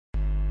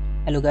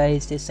Hello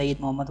guys, this is Syed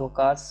Mohammad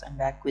Waqas. I'm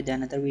back with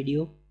another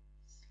video.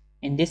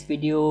 In this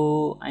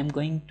video, I'm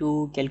going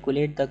to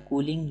calculate the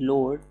cooling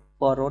load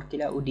for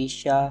Rourkela,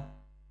 Odisha,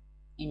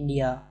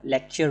 India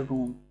lecture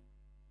room.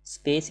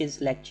 Space is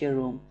lecture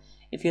room.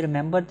 If you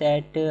remember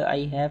that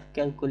I have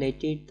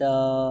calculated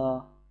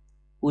the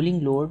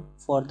cooling load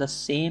for the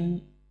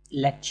same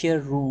lecture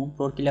room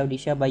Rourkela,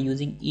 Odisha by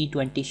using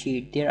E20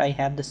 sheet. There I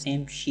have the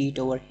same sheet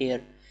over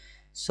here.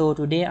 So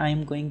today I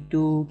am going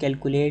to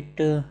calculate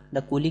the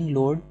cooling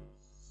load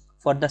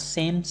for the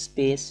same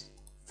space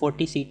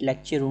 40 seat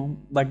lecture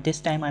room, but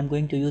this time I'm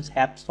going to use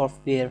HAP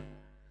software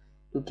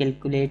to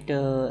calculate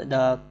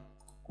the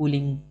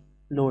cooling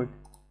load.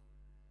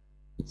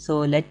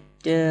 So let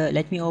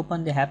me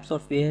open the HAP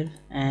software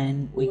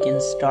and we can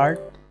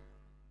start.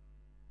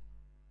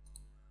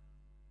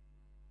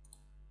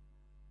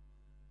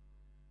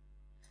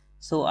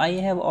 So I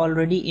have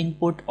already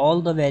input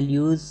all the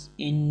values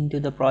into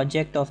the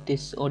project of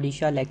this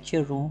Odisha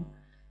lecture room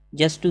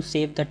just to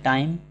save the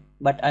time,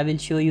 but I will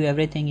show you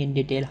everything in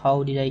detail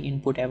how did I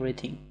input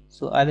everything.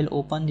 So I will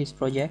open this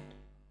project.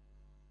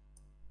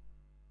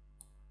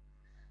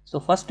 So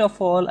first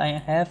of all I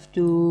have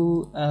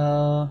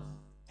to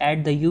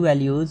add the U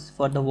values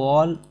for the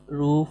wall,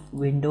 roof,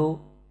 window,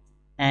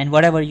 and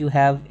whatever you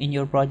have in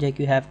your project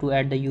you have to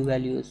add the U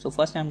values. So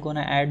first I'm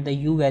gonna add the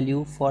U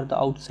value for the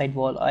outside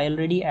wall. I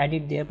already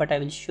added there, but I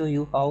will show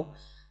you how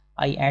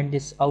I add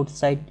this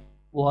outside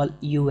wall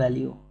U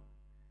value.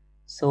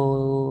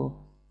 So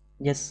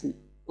just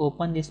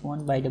open this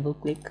one by double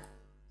click,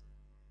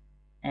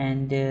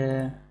 and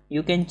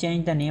you can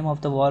change the name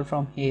of the wall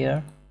from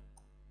here.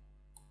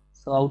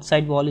 So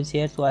outside wall is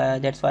here, so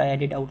that's why I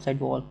added outside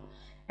wall,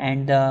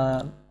 and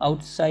the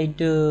outside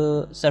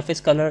surface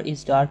color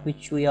is dark,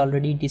 which we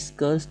already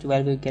discussed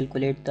while we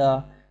calculate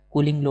the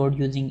cooling load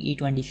using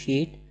E20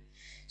 sheet.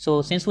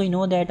 So since we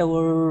know that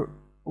our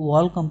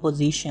wall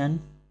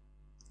composition,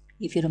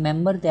 if you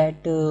remember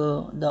that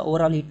the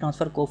overall heat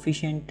transfer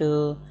coefficient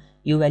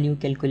U value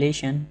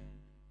calculation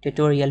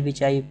tutorial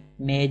which I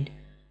made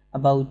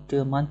about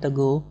a month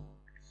ago,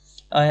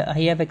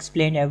 I have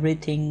explained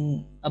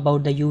everything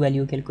about the U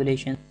value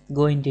calculation.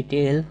 Go in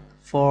detail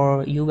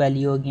for U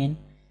value again.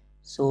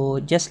 So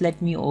just let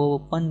me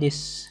open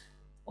this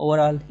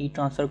overall heat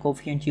transfer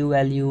coefficient U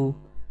value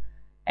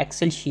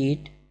Excel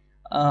sheet.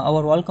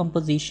 Our wall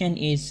composition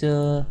is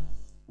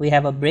we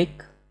have a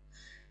brick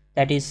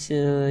that is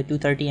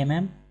 230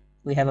 mm,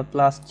 we have a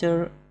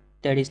plaster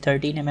that is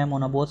 13 mm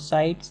on both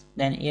sides,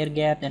 then air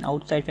gap, then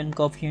outside film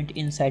coefficient,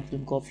 inside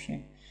film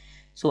coefficient.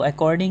 So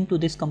according to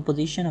this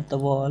composition of the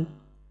wall,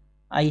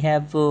 I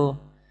have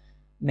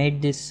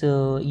made this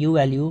U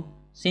value.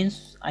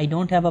 Since I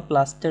don't have a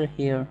plaster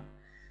here,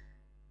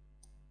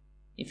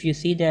 if you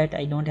see that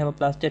I don't have a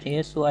plaster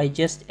here, so I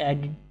just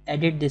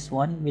added this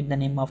one with the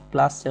name of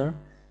plaster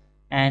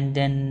and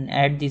then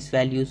add these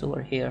values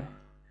over here.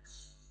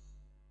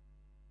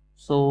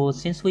 So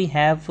since we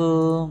have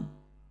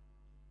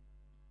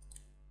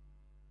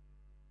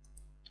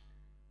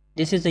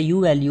this is the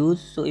U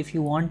values, so if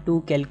you want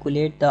to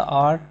calculate the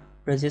R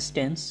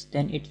resistance,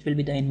 then it will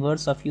be the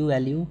inverse of U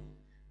value.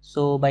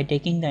 So by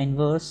taking the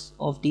inverse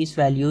of these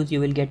values you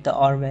will get the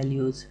R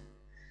values.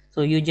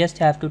 So you just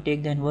have to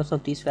take the inverse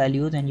of these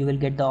values and you will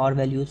get the R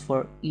values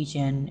for each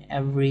and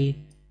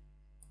every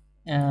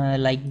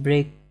like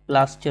brick,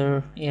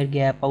 plaster, air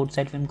gap,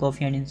 outside film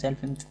coefficient, inside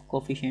film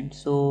coefficient.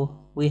 So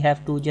we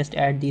have to just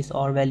add these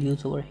R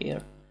values over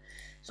here.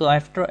 So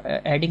after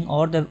adding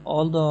all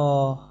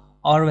the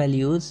R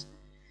values,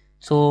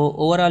 so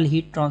overall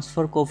heat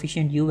transfer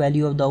coefficient U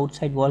value of the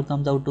outside wall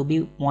comes out to be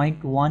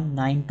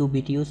 0.192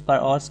 BTUs per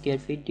hour square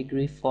feet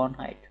degree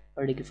Fahrenheit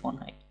per degree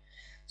Fahrenheit.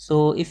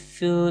 So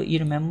if you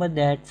remember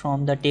that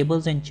from the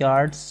tables and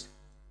charts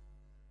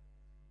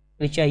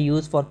which I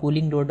use for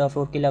cooling load of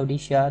Rourkela,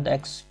 Odisha, the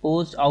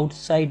exposed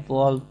outside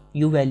wall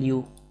U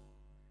value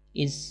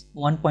is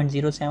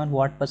 1.07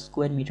 watt per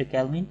square meter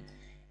Kelvin,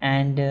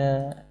 and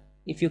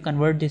if you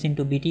convert this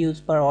into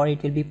BTUs per hour,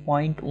 it will be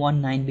 0.19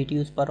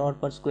 BTUs per hour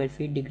per square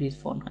feet degrees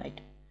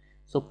Fahrenheit.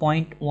 So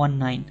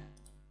 0.19.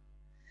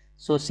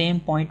 So same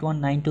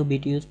 0.192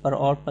 BTUs per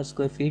hour per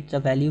square feet,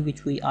 the value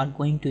which we are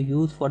going to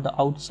use for the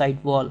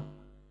outside wall.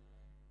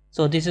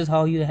 So this is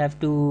how you have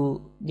to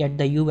get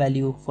the U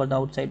value for the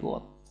outside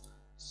wall.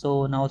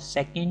 So now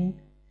second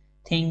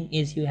thing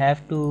is you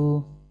have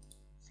to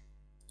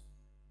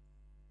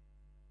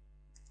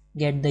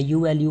get the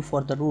U value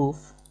for the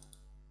roof.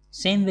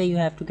 Same way you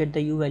have to get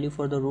the U value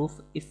for the roof.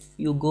 If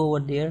you go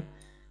over there,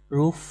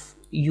 roof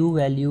U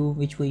value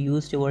which we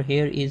used over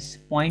here is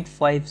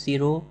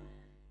 0.50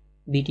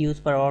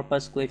 BTUs per hour per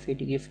square feet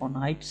degree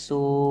Fahrenheit.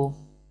 So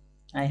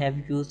I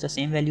have used the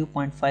same value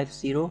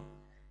 0.50.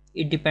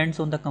 It depends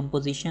on the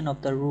composition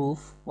of the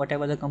roof.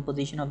 Whatever the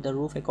composition of the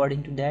roof,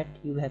 according to that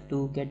you have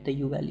to get the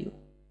U value.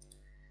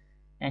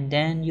 And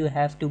then you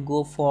have to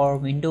go for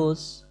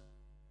windows,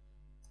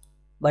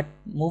 but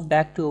move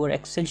back to our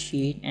Excel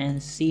sheet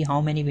and see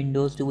how many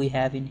windows do we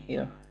have in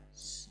here.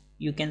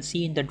 You can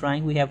see in the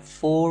drawing we have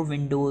 4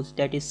 windows,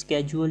 that is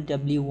schedule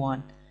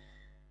W1.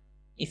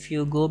 if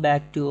you go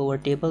back to our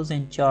tables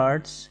and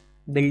charts,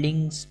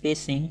 building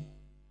spacing,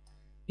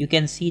 you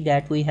can see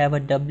that we have a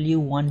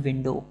W1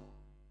 window.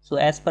 So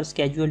as per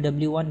schedule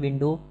W1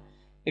 window,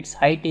 its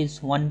height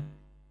is 1,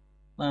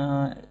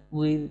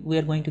 we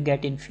are going to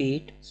get in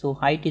feet. So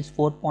height is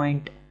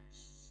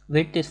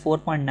width is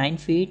 4.9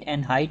 feet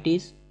and height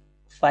is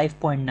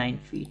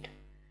 5.9 feet.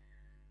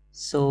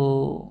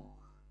 So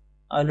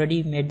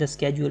already made the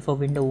schedule for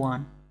window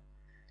 1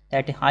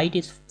 that height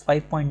is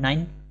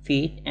 5.9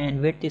 feet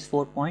and width is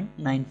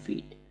 4.9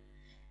 feet,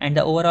 and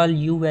the overall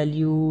u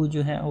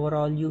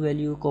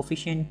value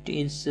coefficient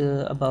is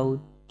about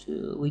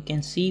we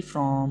can see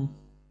from,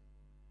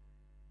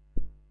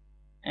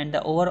 and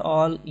the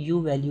overall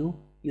u value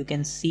you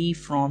can see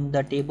from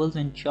the tables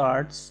and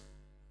charts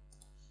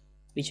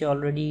which I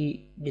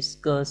already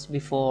discussed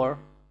before,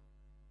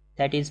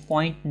 that is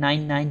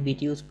 0.99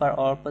 BTUs per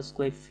hour per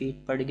square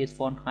feet per degree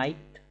Fahrenheit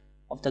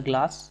of the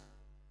glass.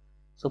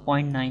 So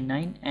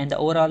 0.99, and the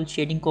overall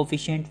shading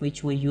coefficient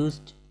which we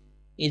used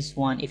is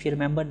 1. If you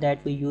remember that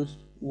we used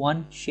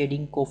 1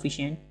 shading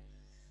coefficient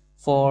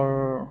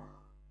for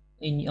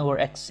in our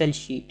Excel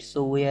sheet,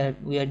 so we are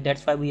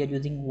that's why we are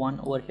using 1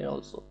 over here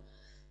also.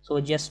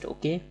 So just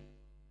okay.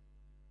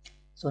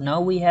 So now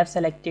we have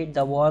selected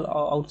the wall,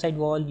 outside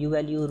wall u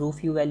value,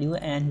 roof u value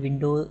and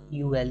window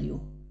u value.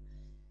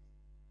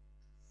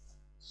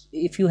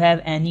 If you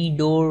have any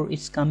door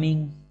is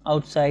coming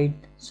outside,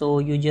 so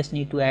you just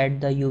need to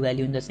add the u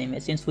value in the same way.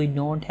 Since we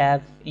don't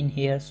have in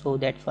here, so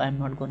that's why I'm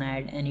not gonna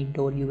add any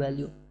door u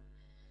value.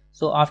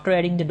 So after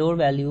adding the door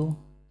value,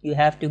 you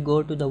have to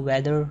go to the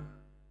weather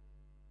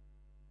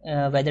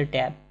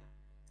tab.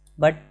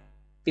 But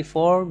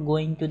before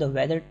going to the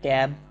weather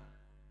tab,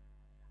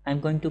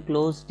 I'm going to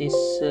close this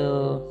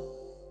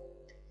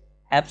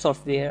app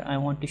software. I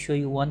want to show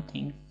you one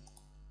thing.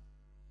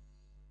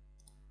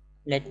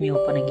 Let me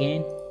open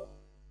again.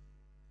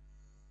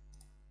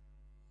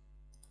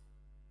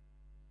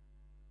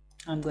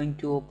 I'm going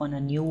to open a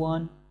new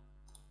one.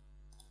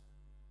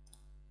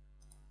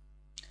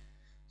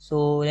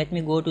 So let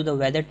me go to the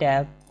weather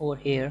tab over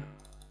here.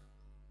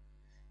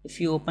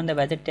 If you open the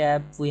weather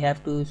tab, we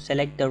have to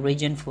select the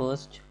region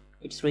first.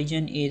 Its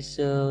region is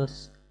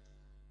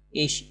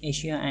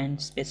Asia and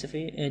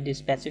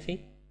the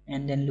Pacific,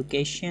 and then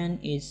location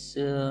is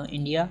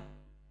India,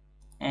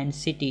 and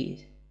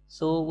city.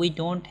 So we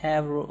don't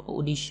have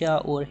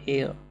Odisha over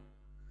here.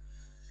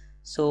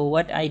 So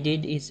what I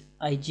did is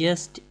I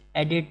just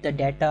added the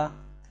data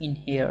in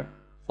here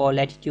for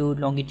latitude,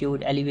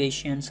 longitude,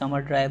 elevation,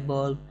 summer dry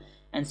bulb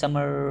and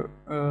summer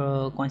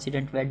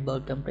coincident wet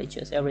bulb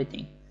temperatures,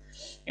 everything.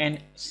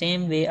 And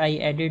same way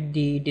I added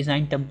the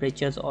design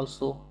temperatures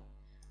also,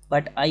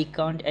 but I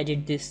can't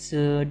edit this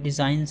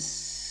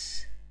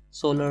designs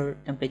solar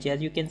temperature.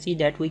 As you can see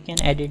that we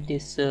can edit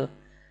this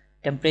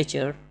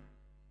temperature,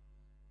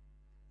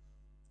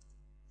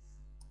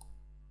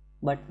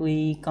 but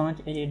we can't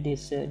edit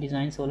this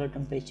design solar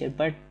temperature.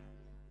 But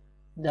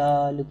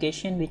the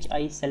location which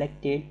I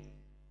selected,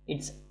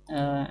 it's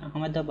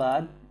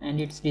Ahmedabad, and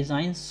its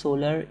design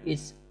solar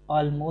is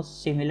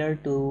almost similar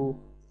to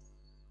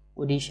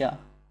Odisha,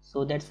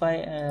 so that's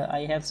why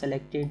I have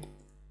selected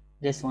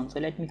this one. So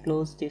let me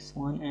close this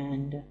one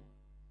and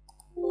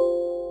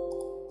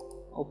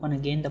open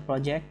again the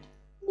project.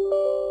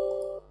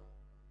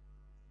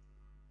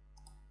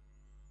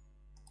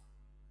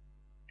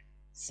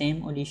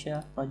 Same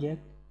Odisha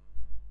project.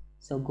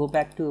 So go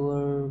back to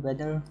our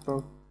weather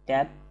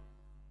tab.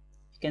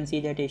 You can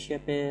see that Asia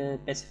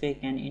Pacific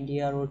and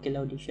India are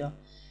Rourkela, Odisha.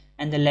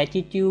 And the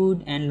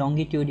latitude and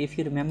longitude, if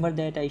you remember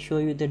that I show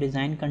you the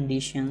design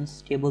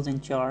conditions, tables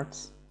and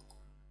charts,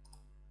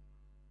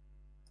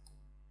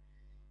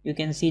 you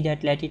can see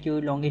that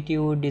latitude,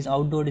 longitude is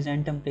outdoor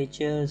design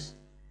temperatures,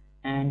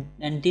 and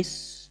in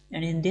this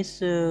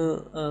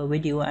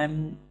video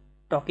I'm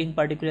talking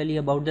particularly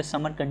about the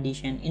summer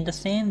condition. In the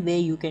same way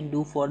you can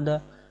do for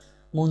the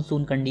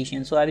monsoon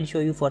condition, so I will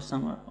show you for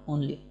summer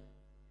only.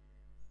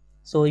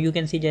 So you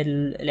can see that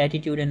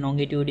latitude and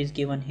longitude is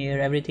given here,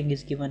 everything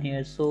is given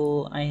here.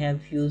 So I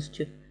have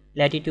used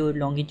latitude,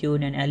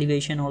 longitude and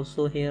elevation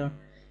also here.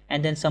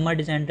 And then summer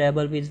design dry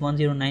bulb is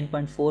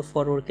 109.4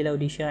 for Rourkela,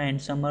 Odisha,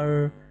 and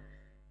summer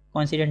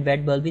coincident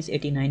wet bulb is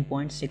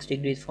 89.6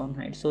 degrees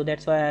Fahrenheit. So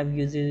that's why I have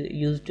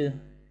used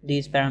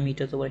these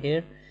parameters over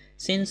here.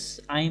 Since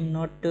I am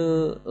not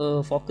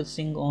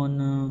focusing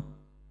on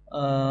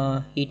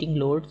heating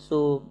load,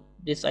 so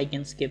this I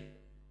can skip,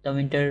 the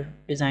winter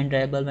design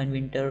dry bulb and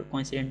winter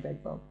coincident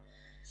wet bulb.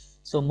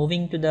 So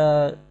moving to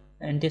the,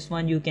 and this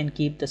one you can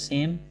keep the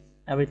same,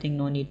 everything,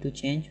 no need to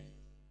change.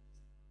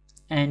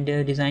 And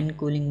design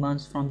cooling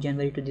months from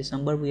January to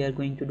December, we are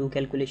going to do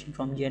calculation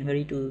from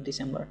January to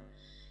December.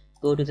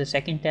 Go to the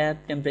second tab,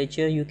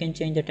 temperature. You can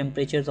change the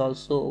temperatures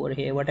also over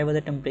here, whatever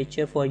the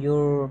temperature for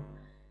your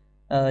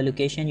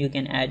location you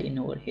can add in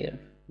over here.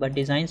 But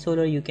design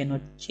solar you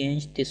cannot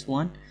change this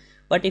one.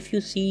 But if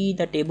you see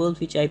the tables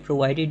which I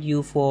provided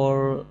you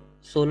for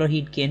solar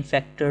heat gain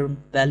factor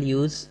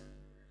values,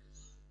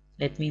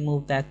 let me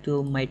move back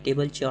to my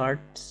table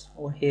charts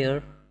over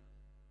here.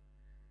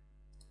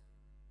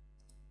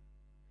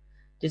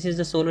 This is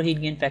the solar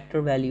heat gain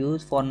factor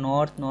values for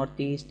north,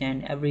 northeast,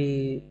 and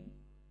every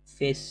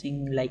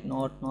facing like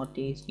north,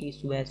 northeast,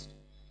 east, west,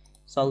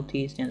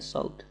 southeast, and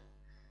south.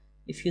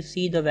 If you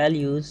see the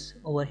values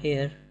over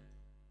here,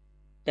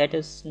 that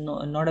is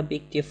not a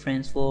big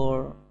difference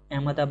for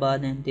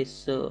Ahmedabad and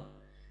this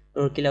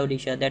Rourkela,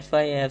 Odisha. That's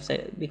why I have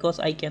said, because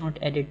I cannot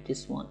edit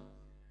this one.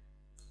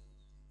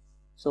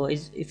 So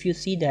if you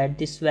see that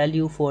this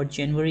value for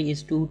January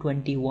is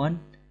 221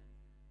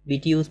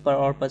 BTUs per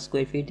hour per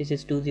square feet, this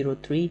is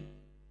 203,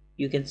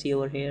 you can see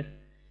over here,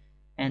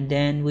 and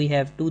then we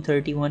have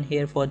 231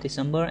 here for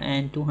December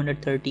and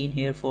 213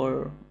 here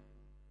for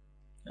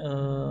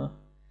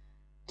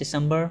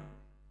December,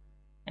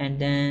 and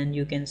then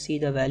you can see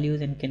the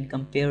values and can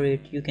compare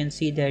it. You can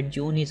see that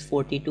June is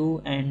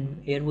 42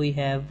 and here we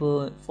have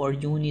for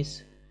June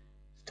is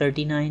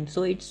 39,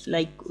 so it's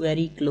like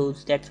very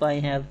close. That's why I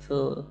have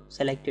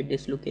selected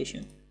this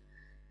location,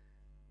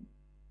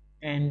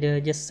 and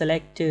just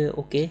select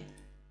OK,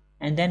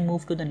 and then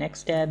move to the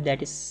next tab,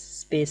 that is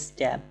space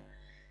tab.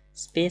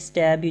 Space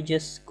tab, you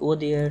just go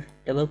there,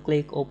 double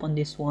click, open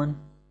this one.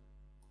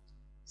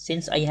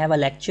 Since I have a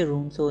lecture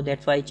room, so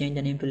that's why I changed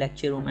the name to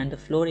lecture room, and the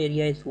floor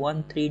area is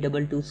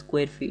 1322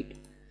 square feet.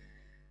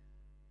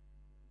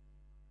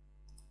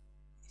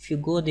 If you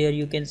go there,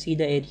 you can see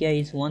the area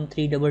is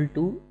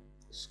 1322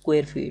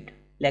 square feet.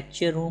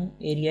 Lecture room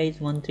area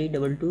is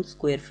 1322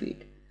 square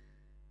feet.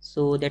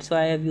 So that's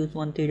why I have used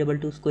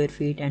 1322 square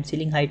feet, and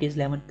ceiling height is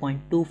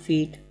 11.2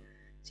 feet.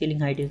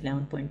 Ceiling height is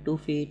 11.2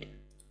 feet.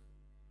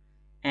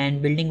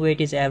 And building weight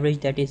is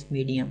average, that is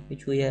medium,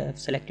 which we have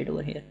selected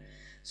over here.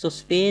 So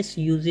space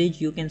usage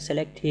you can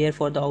select here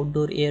for the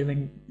outdoor air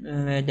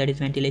that is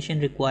ventilation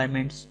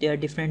requirements. There are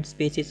different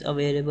spaces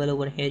available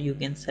over here, you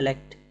can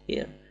select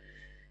here.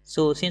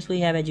 So since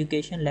we have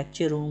education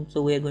lecture room,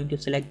 so we are going to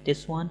select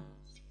this one.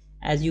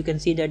 As you can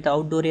see that the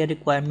outdoor air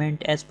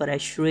requirement as per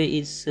ASHRAE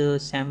is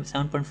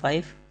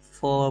 7.5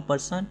 for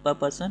per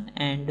person,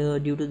 and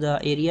due to the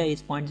area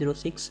is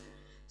 0.06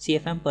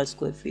 CFM per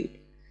square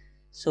feet.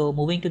 So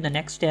moving to the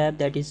next tab,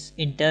 that is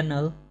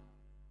internal.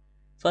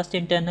 First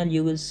internal,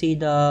 you will see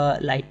the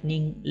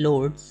lightning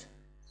loads.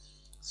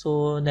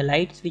 So the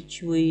lights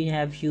which we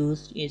have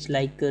used is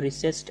like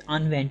recessed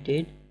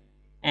unvented,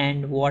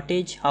 and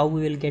wattage, how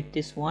we will get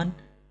this one,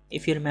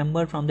 if you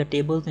remember from the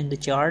tables in the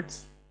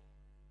charts,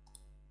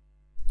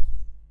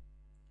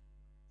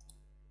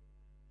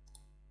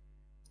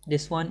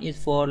 this one is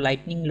for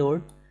lightning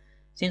load.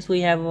 Since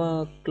we have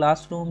a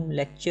classroom,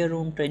 lecture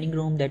room, training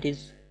room that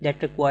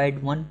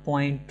required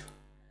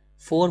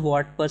 1.4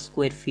 watt per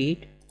square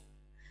feet,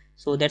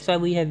 so that's why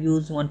we have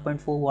used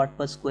 1.4 watt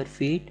per square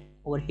feet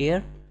over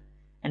here,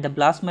 and the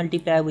blast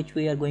multiplier which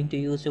we are going to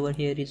use over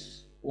here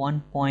is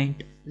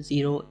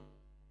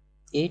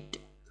 1.08.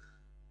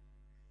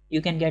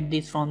 You can get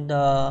this from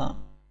the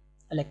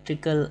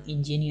electrical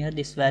engineer,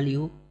 this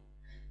value.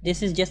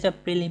 This is just a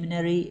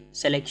preliminary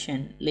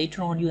selection.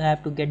 Later on you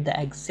have to get the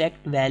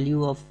exact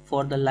value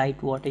for the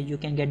light wattage. You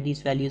can get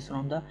these values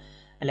from the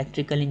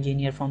electrical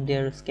engineer from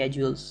their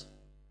schedules.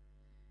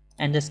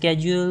 And the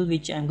schedule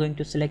which I'm going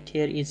to select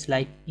here is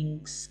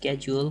lightning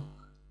schedule.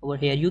 Over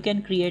here you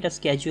can create a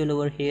schedule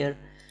over here.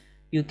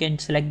 You can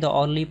select the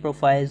hourly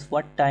profiles,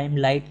 what time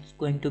light is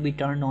going to be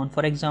turned on.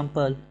 For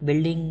example,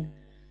 building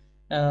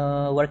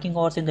working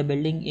hours in the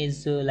building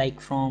is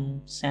like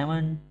from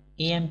 7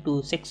 AM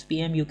to 6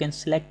 PM. You can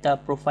select the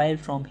profile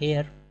from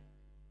here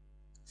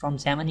from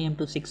 7 AM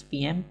to 6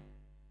 PM.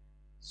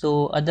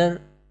 So other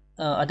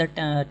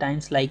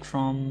times like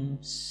from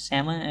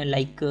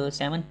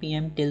 7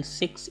 PM till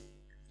 6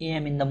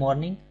 AM in the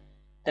morning,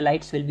 the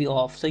lights will be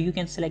off. So you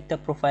can select the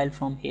profile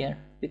from here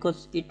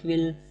because it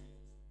will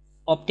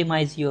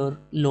optimize your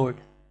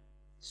load.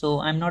 So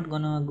I'm not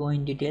gonna go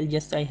in detail,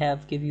 just I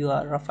have give you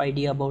a rough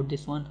idea about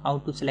this one, how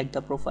to select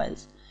the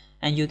profiles,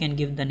 and you can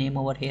give the name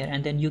over here,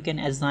 and then you can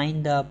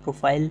assign the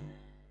profile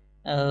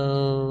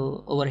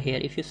over here.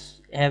 If you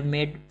have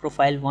made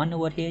profile 1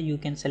 over here, you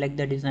can select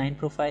the design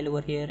profile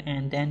over here,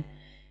 and then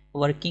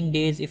working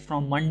days, if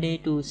from Monday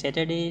to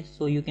Saturday,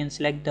 so you can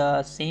select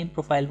the same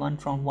profile 1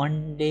 from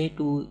one day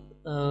to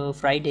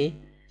Friday,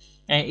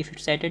 and if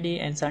it's Saturday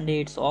and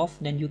Sunday it's off,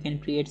 then you can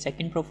create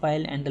second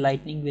profile and the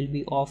lightning will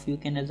be off. You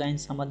can assign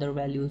some other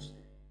values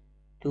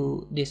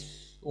to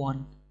this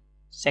one.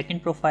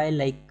 Second profile,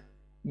 like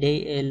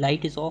day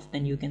light is off,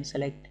 then you can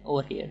select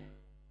over here.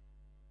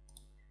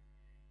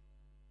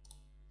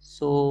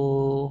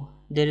 So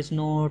there is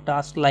no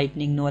task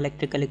lightning, no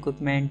electrical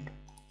equipment,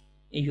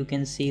 you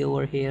can see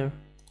over here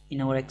in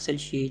our Excel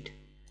sheet.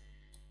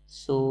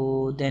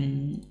 So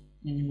then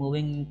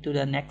moving to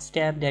the next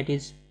tab, that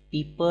is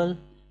people.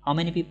 How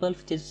many people?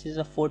 This is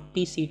a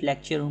 40 seat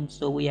lecture room,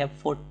 so we have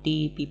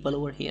 40 people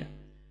over here.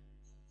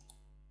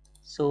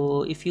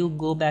 So if you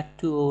go back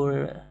to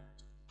our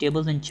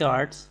tables and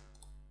charts,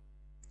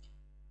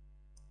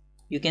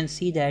 you can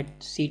see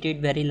that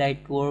seated very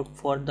light work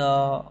for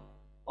the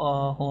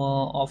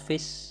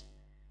office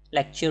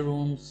lecture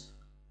rooms,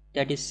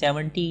 that is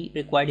 70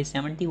 required is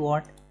 70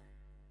 watt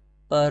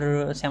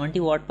per 70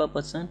 watt per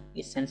person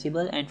is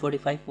sensible and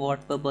 45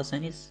 watt per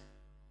person is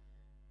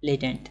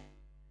latent.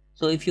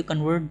 So if you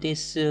convert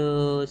this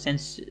watt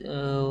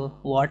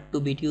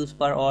to BTUs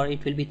per hour,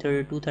 it will be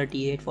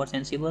 238 for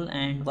sensible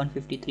and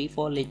 153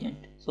 for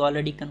latent. So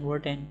already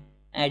convert and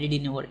added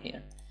in over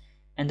here.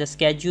 And the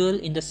schedule,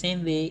 in the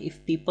same way,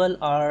 if people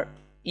are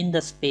in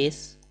the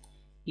space,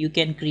 you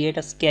can create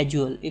a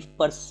schedule. If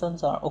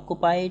persons are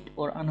occupied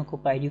or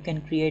unoccupied, you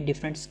can create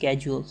different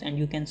schedules and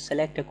you can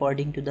select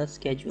according to the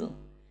schedule.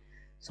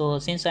 So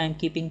since I am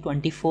keeping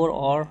 24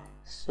 hour,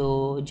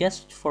 so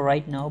just for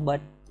right now, but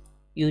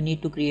you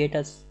need to create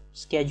a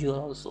schedule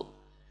also.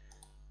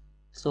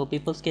 So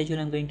people schedule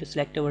I'm going to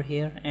select over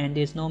here, and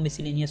there's no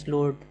miscellaneous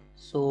load.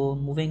 So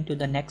moving to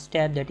the next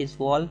tab, that is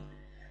wall.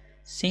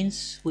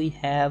 Since we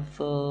have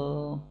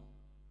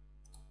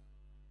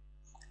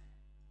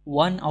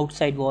one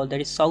outside wall,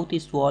 that is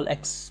southeast wall,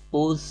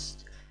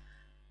 exposed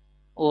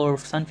or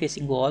sun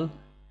facing wall,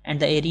 and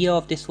the area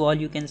of this wall,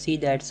 you can see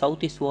that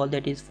southeast wall,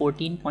 that is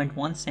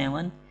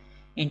 14.17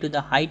 into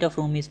the height of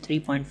room is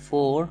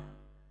 3.4,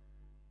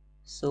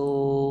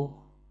 so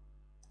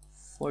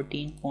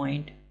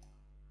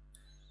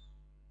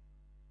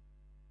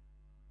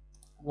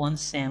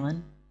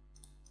 14.17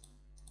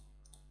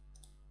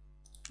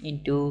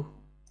 into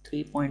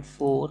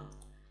 3.4,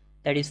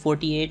 that is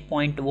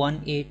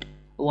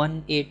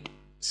 48.1818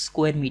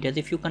 square meters.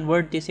 If you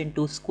convert this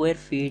into square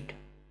feet,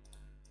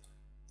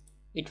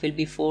 it will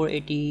be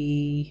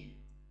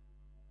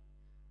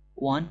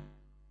 481.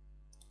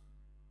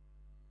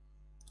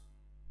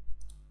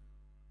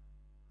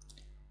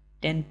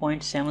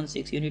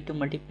 10.76. You need to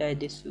multiply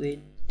this with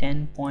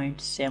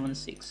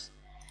 10.76.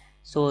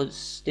 So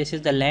this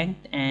is the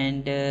length,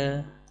 and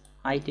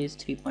height is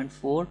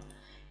 3.4.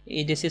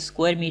 This is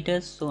square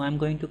meters, so I'm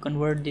going to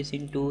convert this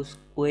into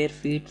square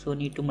feet, so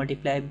need to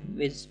multiply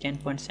with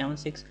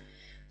 10.76.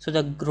 So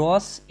the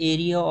gross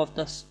area of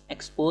the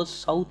exposed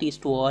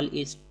southeast wall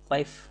is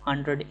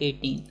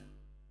 518.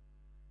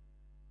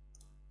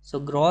 So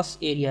gross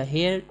area,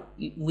 here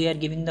we are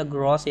giving the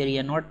gross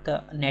area, not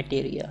the net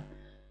area.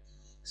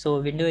 So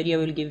window area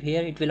will give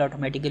here, it will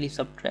automatically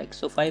subtract.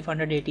 So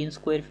 518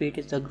 square feet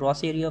is the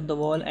gross area of the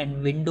wall,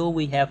 and window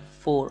we have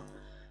 4.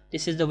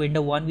 This is the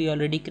window 1. We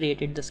already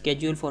created the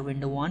schedule for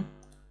window 1,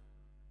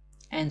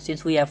 and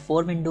since we have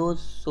 4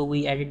 windows, so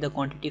we added the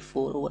quantity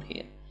 4 over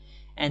here.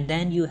 And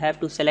then you have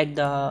to select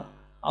the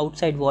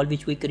outside wall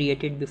which we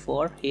created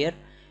before here,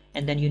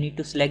 and then you need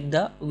to select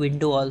the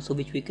window also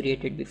which we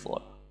created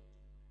before,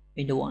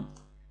 window 1.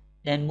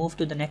 Then move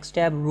to the next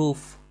tab,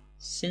 roof.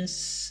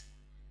 Since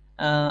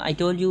I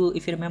told you,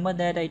 if you remember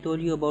that I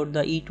told you about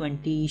the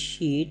E20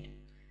 sheet,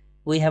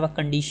 we have a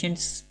conditioned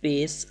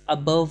space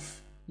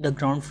above the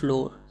ground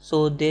floor,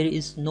 so there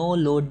is no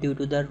load due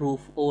to the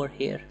roof over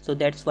here. So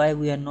that's why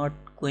we are not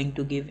going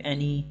to give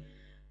any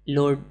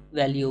load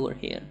value over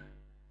here.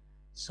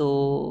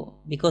 So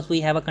because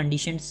we have a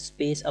conditioned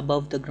space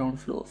above the ground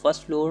floor,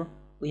 first floor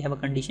we have a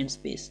conditioned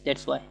space,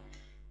 that's why.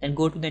 Then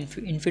go to the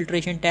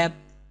infiltration tab.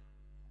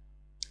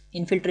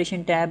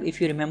 Infiltration tab, if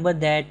you remember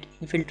that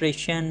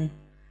infiltration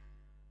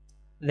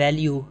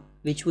value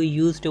which we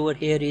used over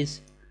here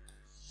is,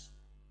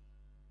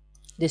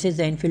 this is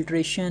the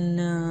infiltration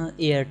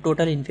air,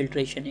 total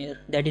infiltration air,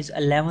 that is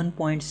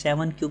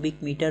 11.7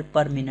 cubic meter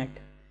per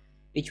minute,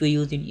 which we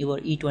use in our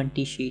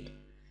E20 sheet.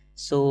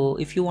 So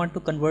if you want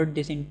to convert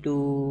this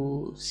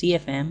into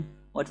CFM,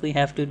 what we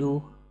have to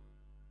do,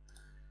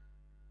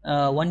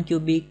 1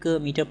 cubic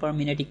meter per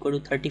minute equal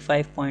to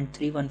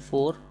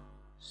 35.314,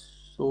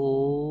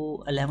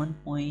 so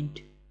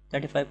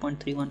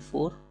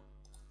 11.35.314,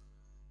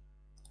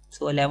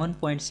 so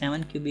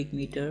 11.7 cubic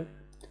meter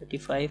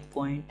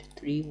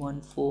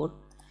 35.314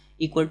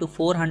 equal to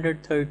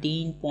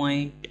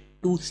 413.2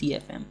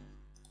 CFM.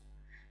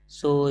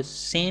 So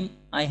same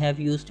I have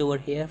used over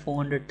here,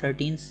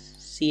 413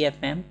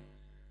 CFM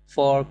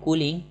for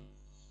cooling,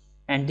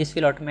 and this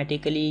will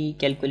automatically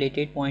calculate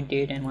it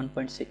 0.8 and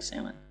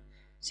 1.67.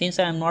 Since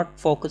I am not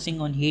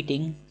focusing on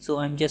heating, so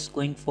I'm just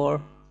going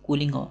for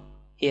cooling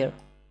here.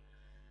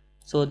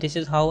 So this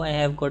is how I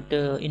have got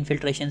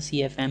infiltration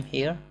CFM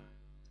here.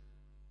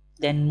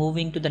 Then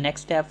moving to the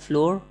next tab,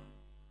 floor.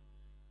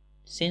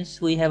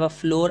 Since we have a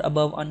floor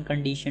above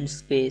unconditioned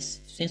space,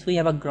 since we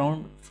have a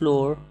ground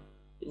floor,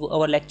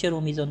 our lecture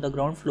room is on the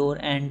ground floor,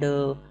 and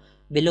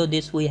below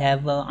this we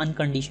have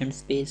unconditioned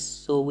space,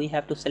 so we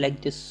have to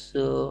select this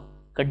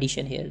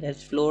condition here,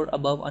 that's floor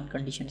above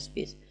unconditioned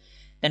space.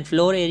 Then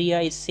floor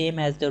area is same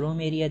as the room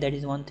area, that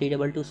is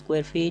 1322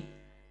 square feet.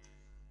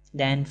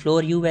 Then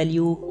floor U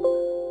value,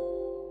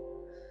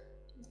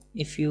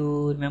 if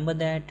you remember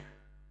that,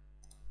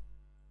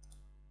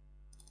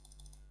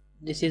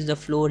 this is the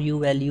floor U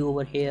value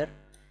over here,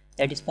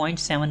 that is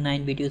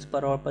 0.79 BTUs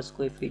per hour per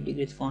square feet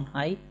degrees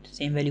Fahrenheit.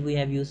 Same value we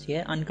have used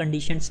here.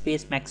 Unconditioned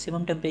space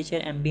maximum temperature,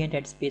 ambient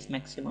at space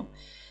maximum.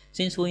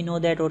 Since we know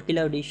that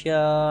Orkila,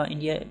 Odisha,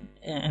 India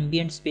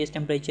ambient space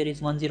temperature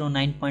is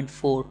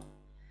 109.4,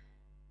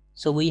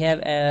 So we have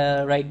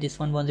write this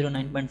one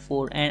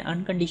 109.4, and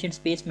unconditioned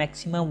space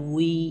maximum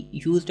we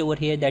used over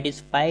here, that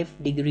is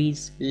 5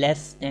 degrees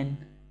less than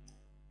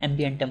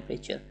ambient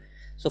temperature.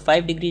 So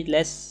 5 degrees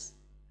less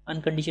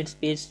unconditioned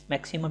space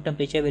maximum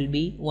temperature will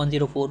be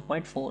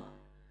 104.4.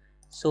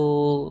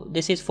 so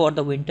this is for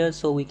the winter,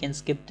 so we can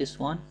skip this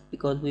one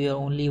because we are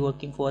only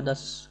working for the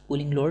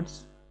cooling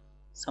loads,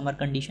 summer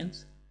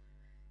conditions.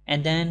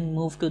 And then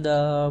move to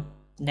the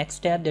next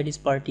tab, that is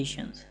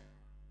partitions.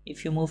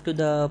 If you move to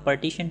the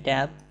partition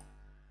tab,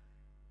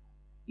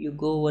 you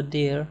go over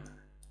there,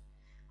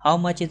 how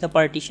much is the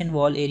partition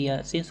wall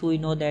area. Since we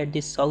know that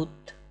this south,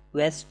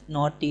 west,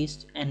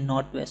 northeast and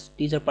northwest,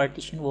 these are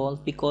partition walls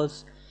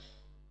because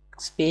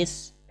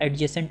space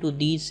adjacent to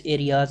these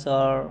areas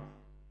are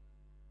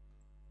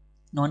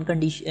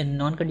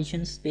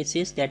non-conditioned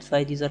spaces, that's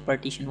why these are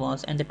partition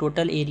walls. And the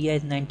total area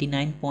is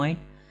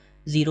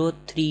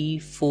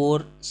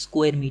 99.034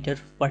 square meter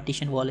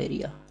partition wall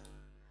area.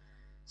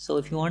 So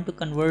if you want to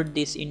convert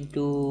this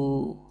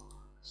into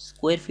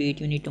square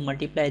feet, you need to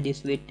multiply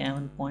this with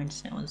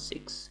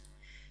 10.76,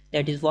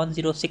 that is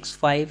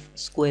 1065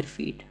 square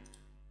feet.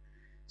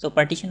 So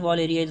partition wall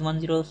area is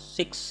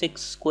 1066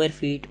 square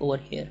feet over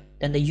here.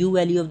 Then the U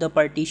value of the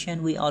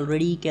partition we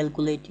already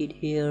calculated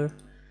here.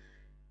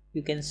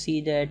 You can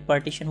see that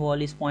partition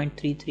wall is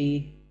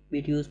 0.33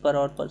 BTUs per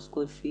hour per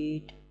square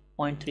feet,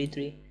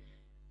 0.33.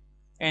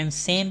 And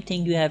same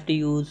thing you have to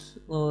use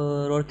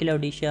Rourkela,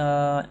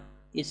 Odisha.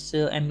 Its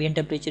ambient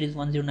temperature is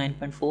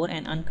 109.4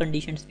 and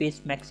unconditioned space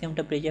maximum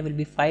temperature will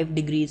be 5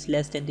 degrees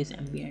less than this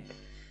ambient,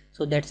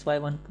 so that's why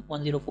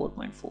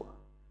 104.4.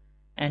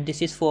 and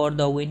this is for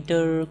the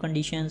winter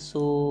conditions,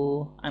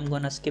 so I'm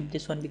gonna skip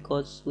this one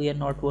because we are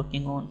not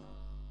working on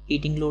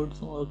heating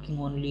loads, working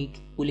only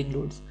cooling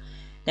loads.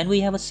 Then we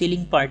have a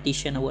ceiling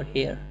partition over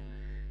here.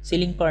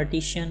 Ceiling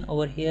partition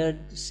over here,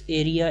 this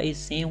area is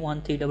same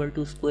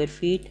 1322 square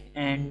feet,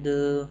 and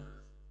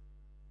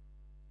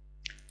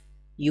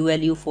U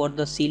value for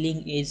the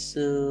ceiling is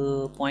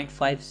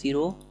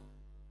 0.50,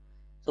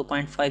 so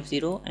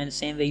 0.50, and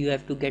same way you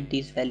have to get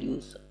these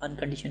values,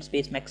 unconditioned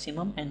space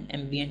maximum and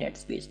ambient at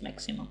space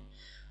maximum.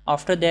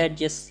 After that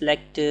just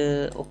select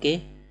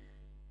OK.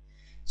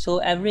 So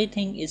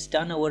everything is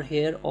done over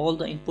here, all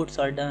the inputs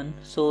are done.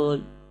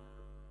 So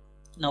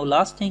now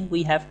last thing,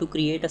 we have to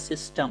create a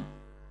system.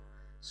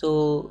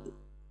 So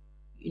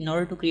in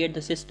order to create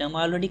the system,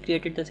 I already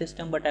created the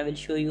system, but I will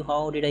show you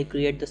how did I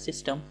create the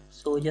system.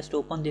 So just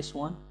open this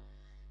one.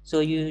 So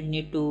you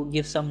need to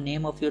give some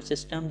name of your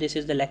system. This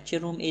is the lecture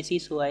room AC,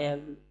 so I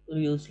have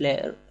used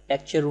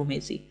lecture room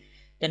AC.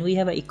 Then we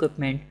have a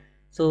equipment.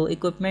 So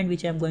equipment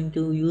which I'm going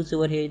to use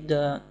over here,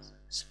 the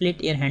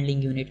split air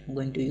handling unit I'm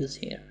going to use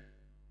here.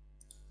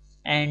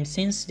 And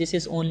since this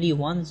is only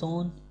one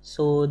zone,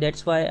 so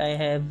that's why I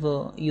have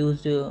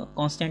used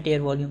constant air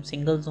volume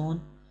single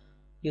zone.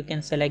 You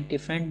can select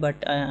different, but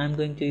I'm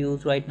going to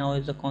use right now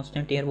is the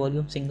constant air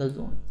volume single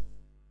zone.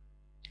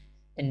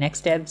 The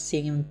next tab,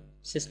 same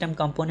system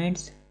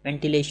components,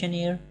 ventilation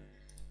air.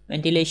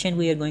 Ventilation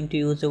we are going to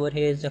use over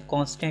here is the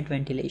constant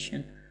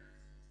ventilation.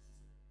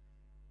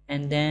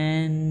 And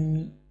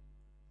then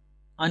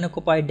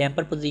unoccupied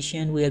damper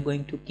position, we are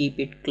going to keep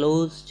it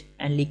closed,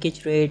 and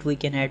leakage rate we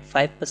can add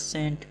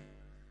 5%.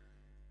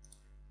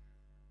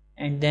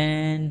 And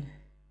then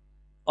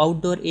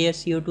outdoor air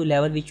CO2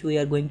 level which we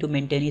are going to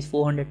maintain is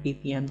 400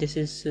 ppm. This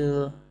is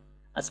a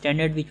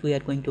standard which we are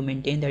going to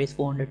maintain, that is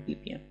 400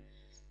 ppm.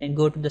 Then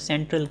go to the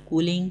central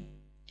cooling,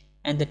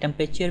 and the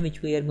temperature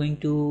which we are going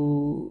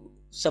to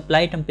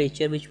supply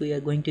temperature which we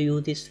are going to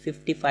use is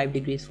 55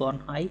 degrees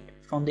Fahrenheit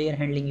from the air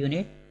handling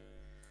unit.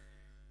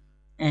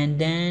 And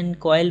then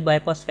coil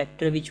bypass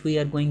factor which we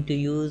are going to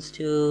use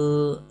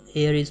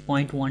here is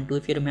 0.12.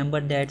 if you remember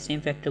that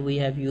same factor we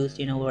have used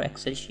in our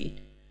Excel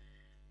sheet.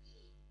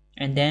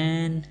 And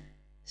then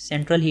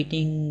central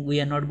heating, we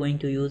are not going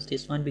to use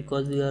this one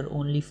because we are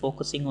only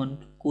focusing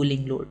on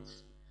cooling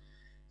loads.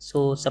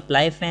 So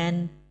supply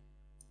fan,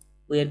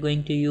 we are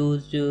going to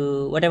use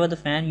whatever the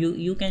fan,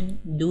 you can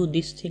do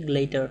this thing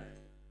later,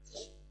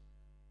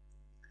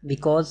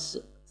 because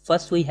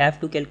first we have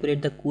to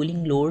calculate the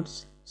cooling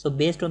loads. So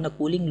based on the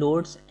cooling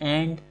loads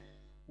and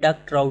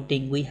duct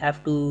routing, we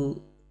have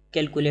to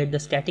calculate the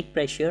static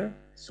pressure.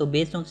 So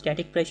based on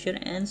static pressure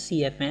and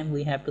CFM,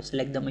 we have to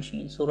select the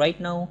machine. So right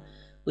now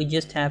we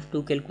just have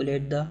to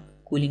calculate the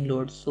cooling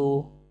loads,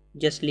 so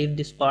just leave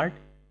this part.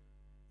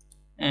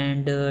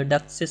 And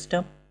duct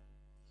system,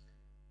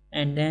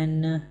 and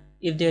then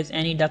if there's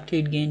any duct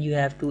heat gain, you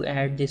have to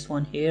add this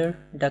one here.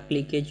 Duct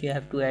leakage you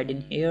have to add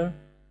in here.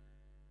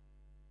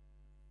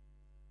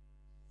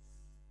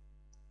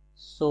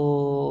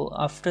 So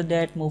after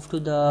that, move to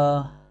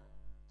the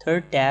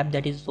third tab,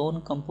 that is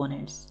zone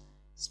components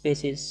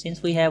spaces.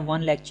 Since we have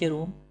one lecture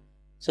room,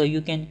 so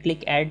you can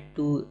click add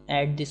to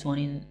add this one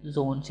in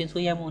zone. Since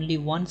we have only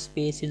one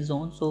space in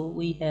zone, so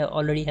we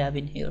already have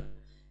in here.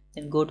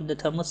 Then go to the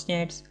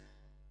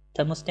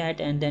thermostat,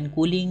 and then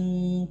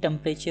cooling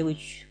temperature,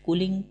 which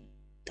cooling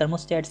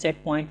thermostat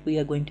set point we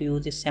are going to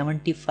use is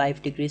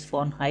 75 degrees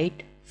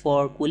Fahrenheit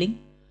for cooling.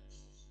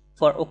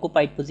 for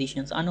occupied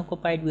positions.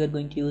 Unoccupied we are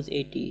going to use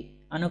 80.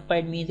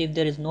 Unoccupied means if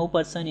there is no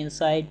person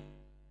inside,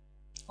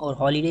 or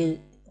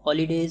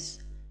holidays,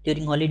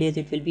 during holidays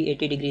it will be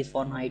 80 degrees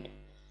Fahrenheit.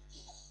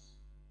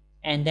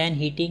 And then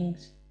heating,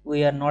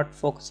 we are not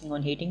focusing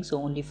on heating, so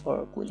only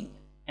for cooling.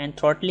 And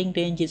throttling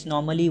range is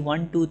normally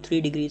 1 to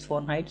 3 degrees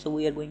Fahrenheit, so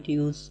we are going to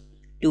use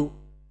 2.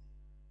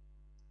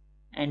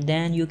 And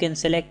then you can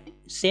select,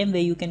 same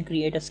way you can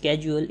create a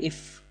schedule.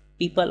 If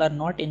people are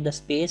not in the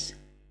space,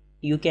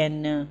 you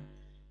can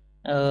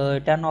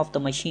turn off the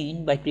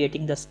machine by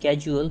creating the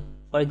schedule.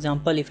 For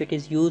example, if it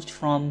is used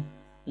from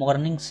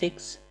morning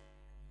 6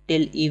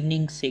 till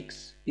evening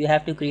 6, you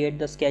have to create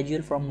the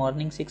schedule from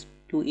morning 6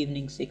 to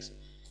evening 6.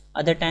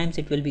 Other times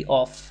it will be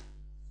off.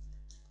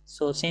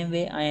 So same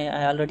way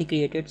I already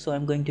created, so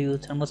I'm going to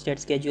use thermostat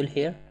schedule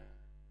here.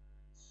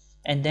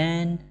 And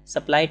then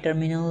supply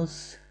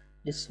terminals,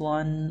 this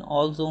one,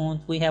 all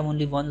zones, we have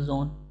only one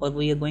zone, but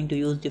we are going to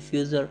use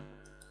diffuser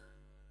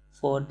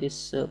for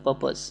this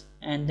purpose.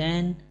 And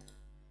then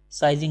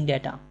sizing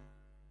data,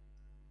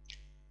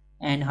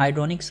 and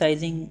hydronic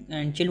sizing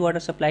and chill water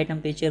supply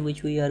temperature,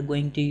 which we are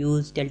going to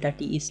use delta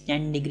T is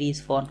 10 degrees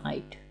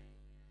Fahrenheit.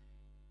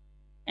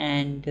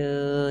 And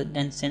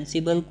then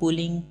sensible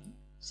cooling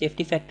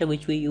safety factor,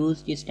 which we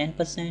used, is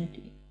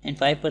 10% and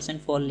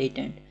 5% for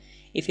latent.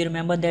 If you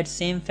remember that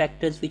same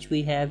factors which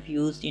we have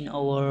used in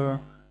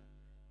our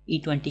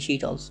E20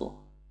 sheet also.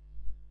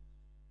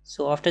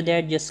 So after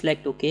that just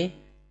select OK,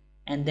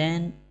 and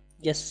then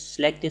just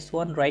select this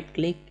one, right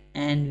click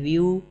and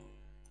view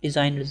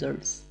design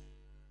results,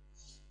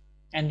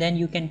 and then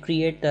you can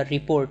create the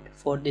report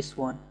for this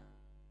one.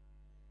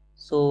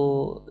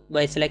 So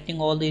by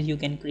selecting all these you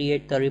can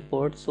create the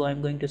report. So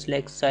I'm going to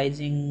select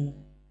sizing,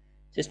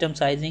 system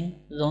sizing,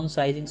 zone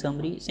sizing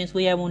summary. Since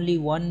we have only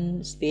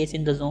one space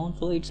in the zone,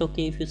 so it's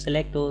okay if you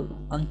select or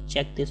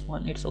uncheck this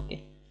one, it's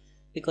okay,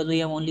 because we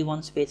have only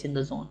one space in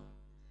the zone.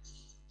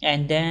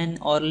 And then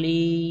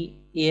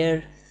hourly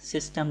air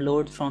system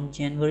load from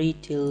January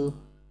till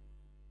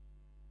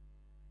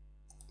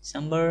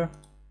December,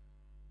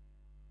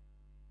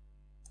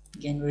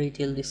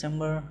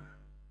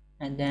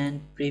 and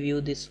then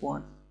preview this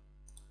one.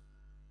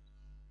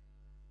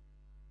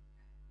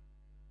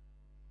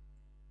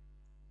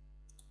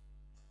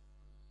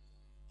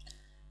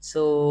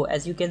 So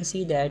as you can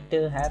see that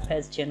HAP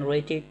has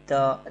generated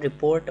the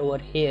report over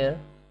here.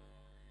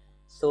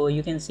 So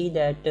you can see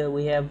that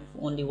we have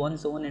only one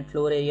zone, and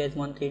floor area is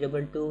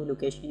 1322,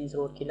 location is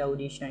Rourkela,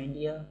 Odisha,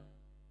 India.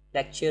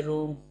 Lecture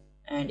room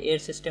and air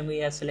system we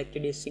have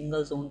selected is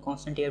single zone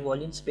constant air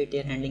volume split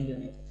air handling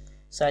unit.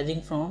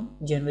 Sizing from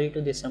January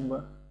to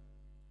December.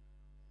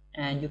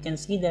 And you can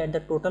see that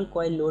the total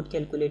coil load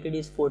calculated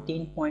is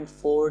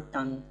 14.4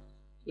 ton.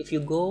 If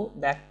you go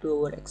back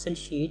to our Excel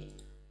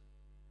sheet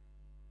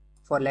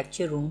for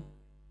lecture room,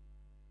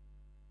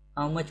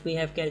 how much we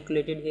have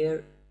calculated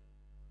here,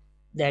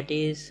 that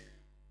is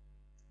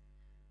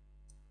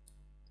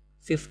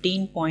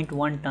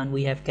 15.1 ton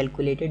we have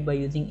calculated by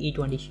using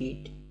E20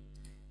 sheet.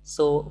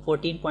 So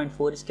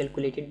 14.4 is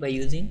calculated by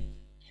using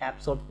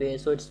HAP software,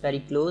 so it's very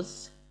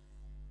close.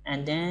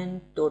 And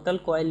then total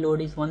coil load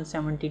is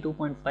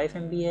 172.5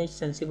 mph,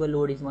 sensible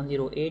load is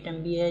 108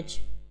 mph,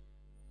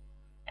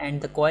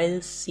 and the coil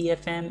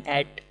CFM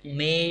at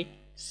May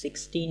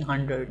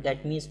 1600,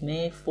 that means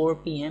May 4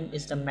 p.m.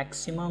 is the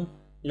maximum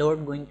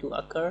load going to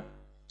occur,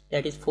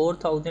 that is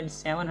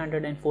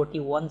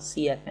 4741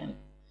 CFM.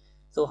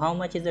 So how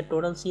much is the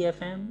total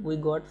CFM we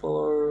got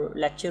for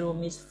lecture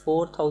room is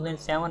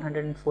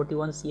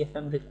 4741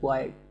 CFM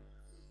required.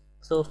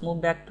 So if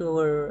move back to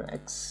our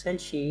Excel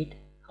sheet,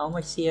 how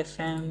much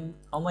CFM,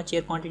 how much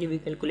air quantity we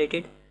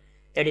calculated,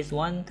 that is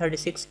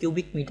 136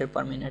 cubic meter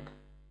per minute.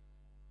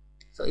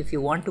 So if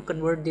you want to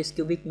convert this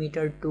cubic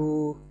meter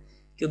to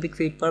cubic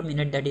feet per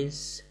minute, that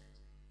is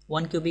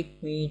 1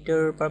 cubic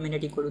meter per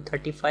minute equal to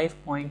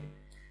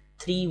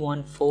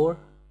 35.314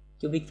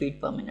 cubic feet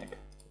per minute.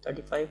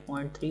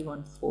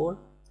 35.314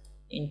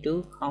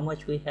 into how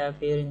much we have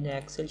here in the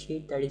Excel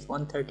sheet, that is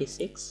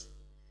 136.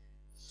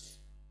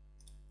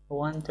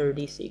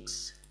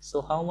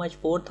 So how much?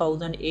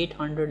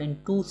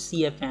 4802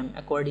 CFM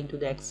according to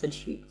the Excel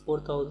sheet,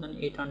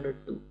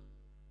 4802.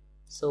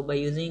 So by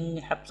using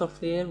HAP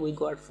software we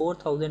got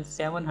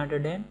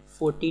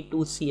 4742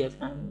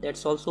 CFM.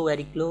 That's also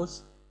very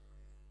close.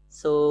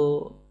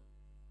 So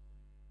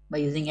by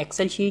using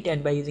Excel sheet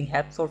and by using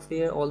HAP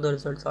software, all the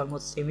results are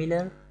almost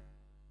similar.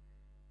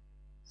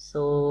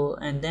 So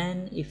and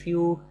then if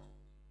you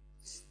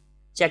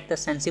check the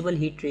sensible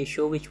heat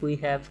ratio, which we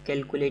have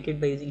calculated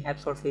by using HAP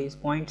software, is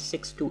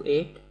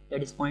 0.628,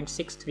 that is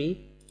 0.63,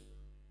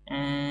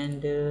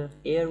 and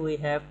here we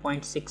have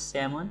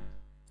 0.67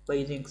 by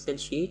using Excel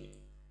sheet.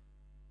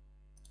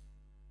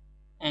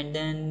 And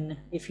then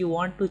if you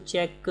want to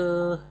check,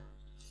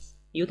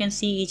 you can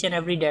see each and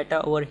every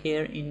data over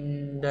here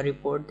in the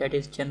report that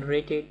is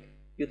generated.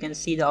 You can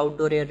see the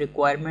outdoor air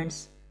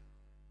requirements.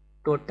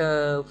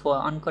 Total for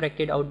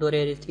uncorrected outdoor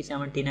air is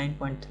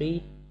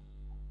 379.3,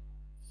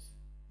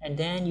 and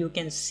then you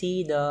can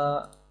see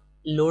the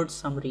load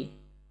summary.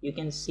 you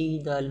can see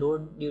the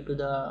load due to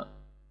the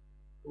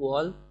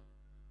wall,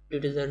 due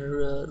to the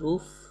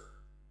roof,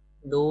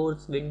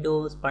 doors,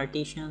 windows,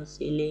 partitions,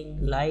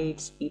 ceiling,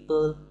 lights,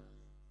 people.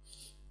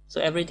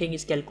 So everything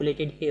is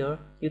calculated here.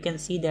 You can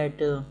see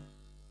that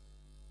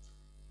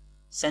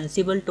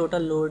sensible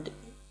total load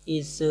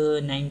is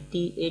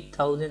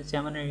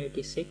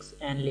 98,786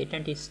 and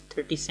latent is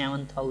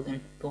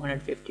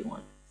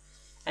 37,251,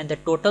 and the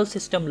total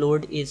system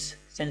load is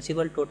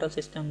sensible total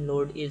system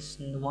load is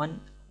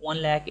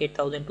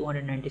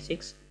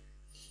 1,08,296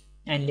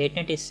 and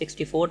latent is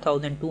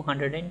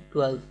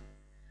 64,212.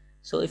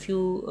 so if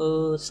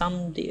you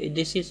sum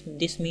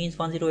this means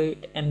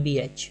 108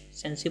 mph.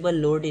 Sensible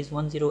load is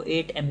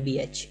 108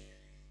 mph,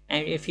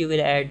 and if you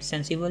will add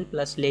sensible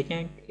plus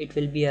latent, it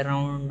will be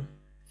around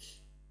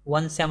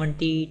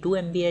 172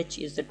 mph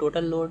is the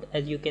total load,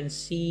 as you can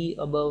see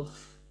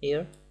above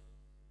here.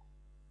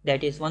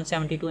 That is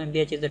 172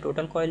 mph is the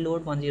total coil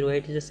load,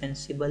 108 is the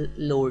sensible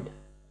load.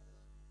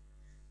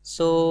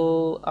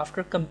 So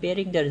after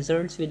comparing the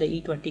results with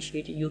the E20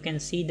 sheet, you can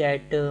see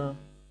that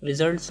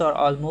results are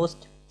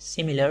almost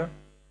similar.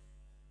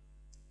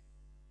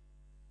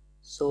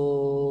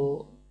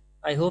 So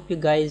I hope you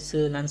guys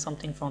learn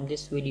something from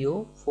this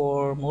video.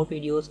 For more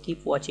videos,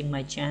 keep watching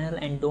my channel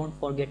and don't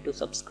forget to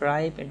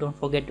subscribe and don't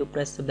forget to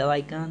press the bell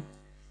icon.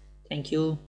 Thank you.